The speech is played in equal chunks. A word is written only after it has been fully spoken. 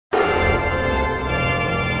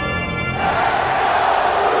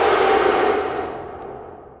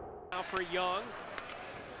Young.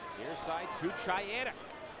 Near side to Chyanek.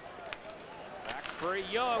 Back for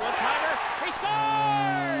Young. One-timer. He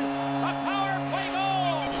scores! A power play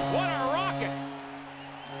goal! What a rocket!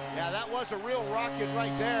 Yeah, that was a real rocket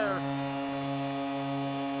right there.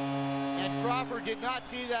 And Crawford did not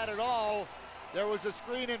see that at all. There was a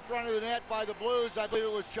screen in front of the net by the Blues. I believe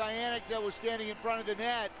it was Chyanek that was standing in front of the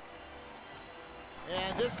net.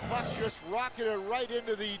 And this puck just rocketed right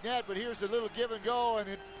into the net, but here's a little give and go, and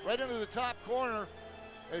it right into the top corner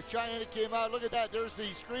as Chyanek came out. Look at that, there's the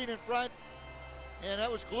screen in front, and that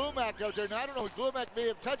was Glumak out there. Now, I don't know, Glumak may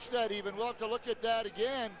have touched that even. We'll have to look at that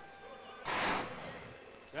again.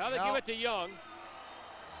 Now they give it to Young.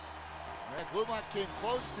 Man, Glumak came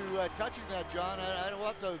close to touching that, John. I don't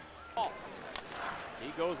have to.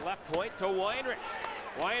 He goes left point to Weinrich.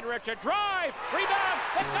 Weinrich a drive, rebound,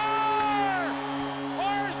 the score!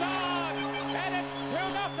 Orzon, and it's 2-0.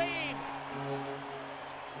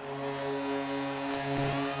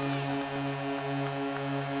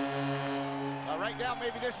 Right now,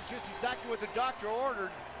 maybe this is just exactly what the doctor ordered.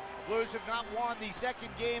 The Blues have not won the second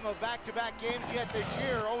game of back-to-back games yet this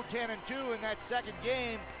year. 0-10-2 in that second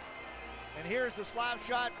game. And here's the slap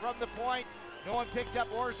shot from the point. No one picked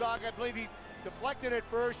up Orzog. I believe he deflected it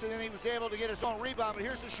first, and then he was able to get his own rebound. But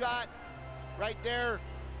here's the shot right there.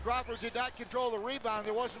 Crawford did not control the rebound.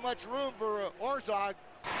 There wasn't much room for Orzog,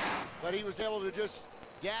 but he was able to just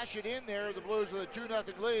dash it in there. The Blues with a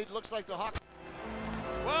 2-0 lead. Looks like the Hawks.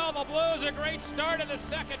 Well, the Blues, a great start in the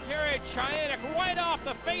second period. Chyanek right off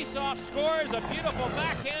the face-off scores a beautiful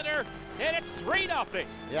backhander, and it's 3-0.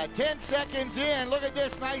 Yeah, 10 seconds in. Look at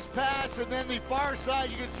this nice pass, and then the far side,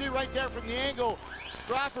 you can see right there from the angle,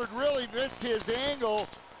 Crawford really missed his angle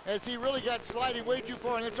as he really got sliding way too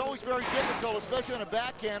far, and it's always very difficult, especially on a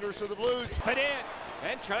backhander, so the Blues. Put in,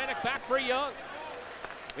 and Chyanek back for Young.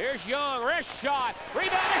 Here's Young, wrist shot,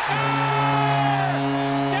 rebound, he scores!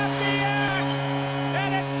 Stepniak,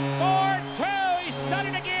 and it's 4-2, he's done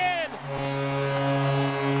it again!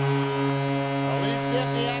 Well, Lee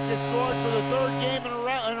Stepniak has scored for the third game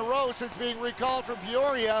in a row since being recalled from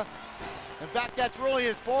Peoria. In fact, that's really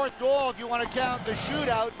his fourth goal if you want to count the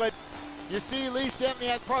shootout, but you see Lee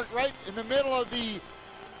Stepniak parked right in the middle of the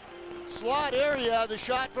slot area, the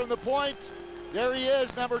shot from the point. There he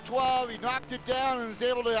is, number 12. He knocked it down and was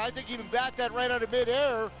able to, I think, even bat that right out of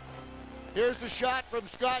midair. Here's the shot from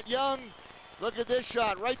Scott Young. Look at this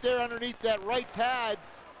shot right there underneath that right pad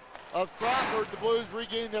of Crawford. The Blues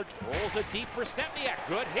regain their. Rolls it deep for Stepniak.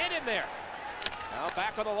 Good hit in there. Now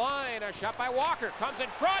back on the line, a shot by Walker, comes in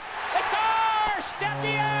front, they score!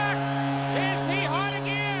 Stepniak! Is he hot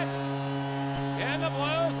again? And the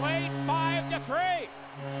Blues lead 5-3.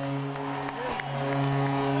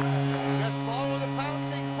 Just follow the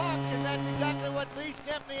bouncing puck, and that's exactly what Lee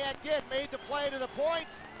Stepniak did. Made the play to the point,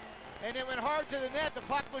 and it went hard to the net. The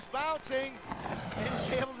puck was bouncing, and he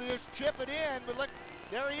was able to just chip it in, but look,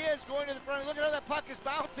 there he is going to the front. Look at how that puck is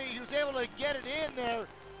bouncing. He was able to get it in there.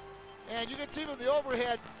 And you can see from the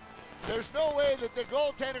overhead, there's no way that the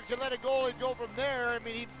goaltender can let a goalie go from there. I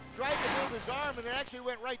mean, he tried to move his arm, and it actually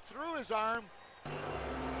went right through his arm.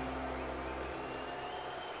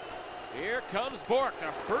 Here comes Bork,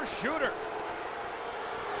 the first shooter.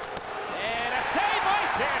 And a save by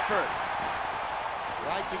Sanford.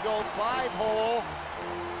 Right to go 5-hole,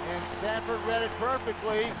 and Sanford read it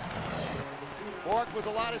perfectly. Bork with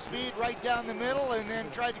a lot of speed right down the middle, and then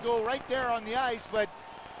tried to go right there on the ice, but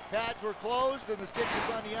pads were closed and the stick was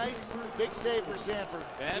on the ice. Big save for Sanford.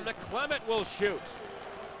 And McClement will shoot.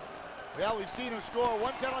 Well, we've seen him score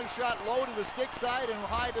one penalty shot low to the stick side and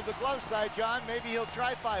high to the glove side, John. Maybe he'll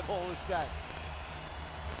try 5-hole this time.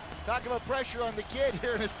 Talk about pressure on the kid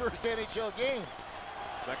here in his first NHL game.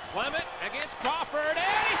 McClement against Crawford,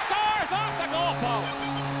 and he scores off the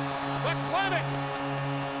goalpost. McClement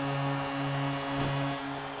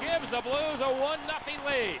gives the Blues a 1-0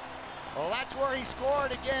 lead. Well, that's where he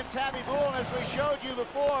scored against Javi Boone, as we showed you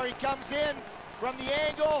before. He comes in from the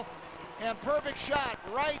angle, and perfect shot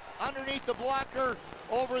right underneath the blocker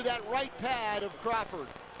over that right pad of Crawford.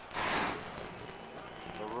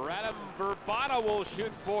 Radim Verbata will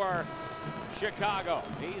shoot for Chicago.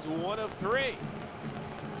 He's 1 of 3.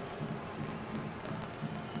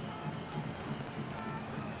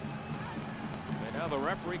 And now the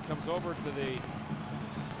referee comes over to the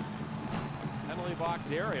penalty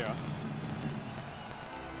box area.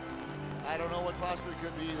 I don't know what possibly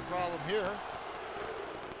could be the problem here.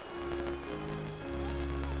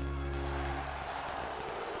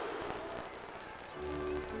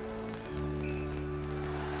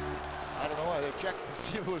 I don't know. They checked to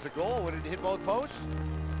see if it was a goal. Would it hit both posts?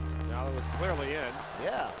 Now it was clearly in.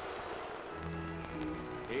 Yeah.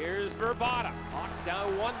 Here's Verbata. Hawks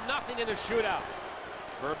down 1-0 in the shootout.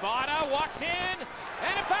 Verbata walks in,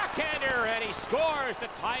 and a backhander, and he scores to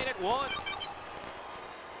tie it at 1.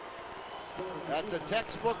 That's a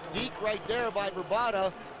textbook deke right there by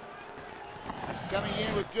Verbata. Coming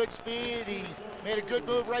in with good speed. He made a good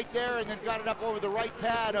move right there and then got it up over the right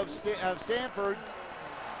pad of Sanford.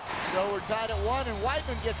 So we're tied at 1, and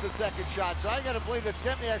Wideman gets the second shot. So I got to believe that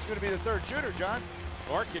Stempniak's going to be the third shooter, John.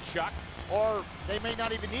 Or Kachuk. Or they may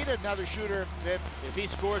not even need another shooter if he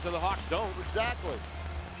scores and the Hawks don't. Exactly.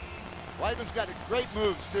 Wideman's got great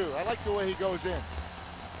moves, too. I like the way he goes in.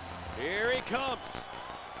 Here he comes.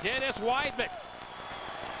 Dennis Wideman.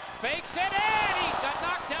 Fakes it in. He got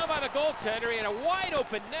knocked down by the goaltender. He had a wide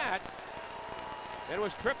open net and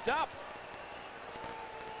was tripped up.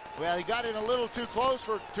 Well, he got in a little too close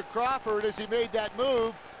to Crawford as he made that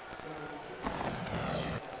move.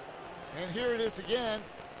 And here it is again.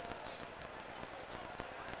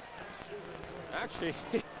 Actually,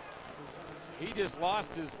 he just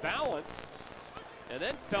lost his balance and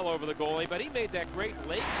then fell over the goalie, but he made that great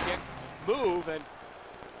leg kick move and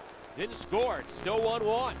didn't score. It's still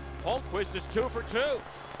 1-1. Holmquist is 2 for 2.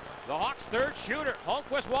 The Hawks' third shooter.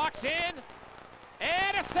 Holmquist walks in,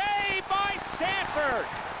 and a save by Sanford.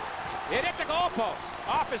 It hit the goalpost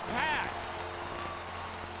off his pad.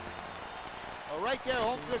 Well, right there,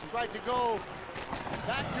 Holmquist tried to go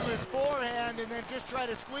back to his forehand and then just try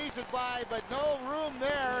to squeeze it by, but no room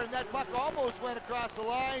there, and that puck almost went across the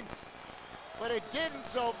line, but it didn't.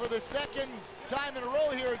 So for the second time in a row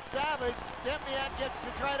here at Savas, Stempniak gets to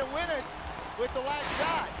try to win it with the last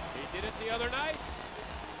shot. He did it the other night.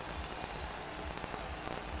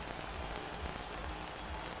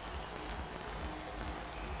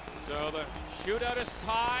 So the shootout is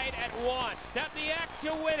tied at 1. Stempniak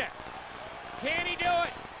to win it. Can he do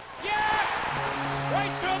it? Yes!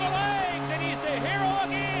 Right through the legs, and he's the hero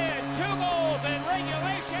again. 2 goals in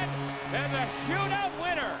regulation, and the shootout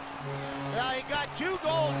winner. Well, he got 2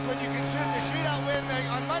 goals when you consider the shootout win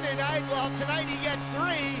on Monday night. Well, tonight he gets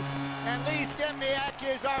 3, and Lee Stempniak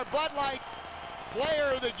is our Bud Light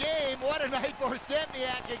player of the game. What a night for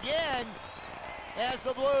Stempniak again, as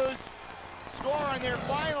the Blues score on their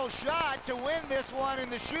final shot to win this one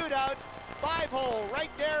in the shootout. 5-hole right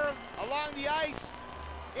there along the ice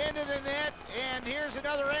into the net, and here's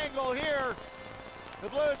another angle here. The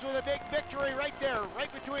Blues with a big victory right there,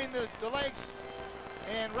 right between the legs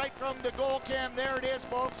and right from the goal cam. There it is,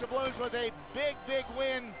 folks. The Blues with a big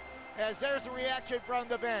win, as there's the reaction from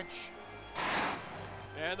the bench.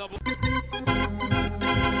 And the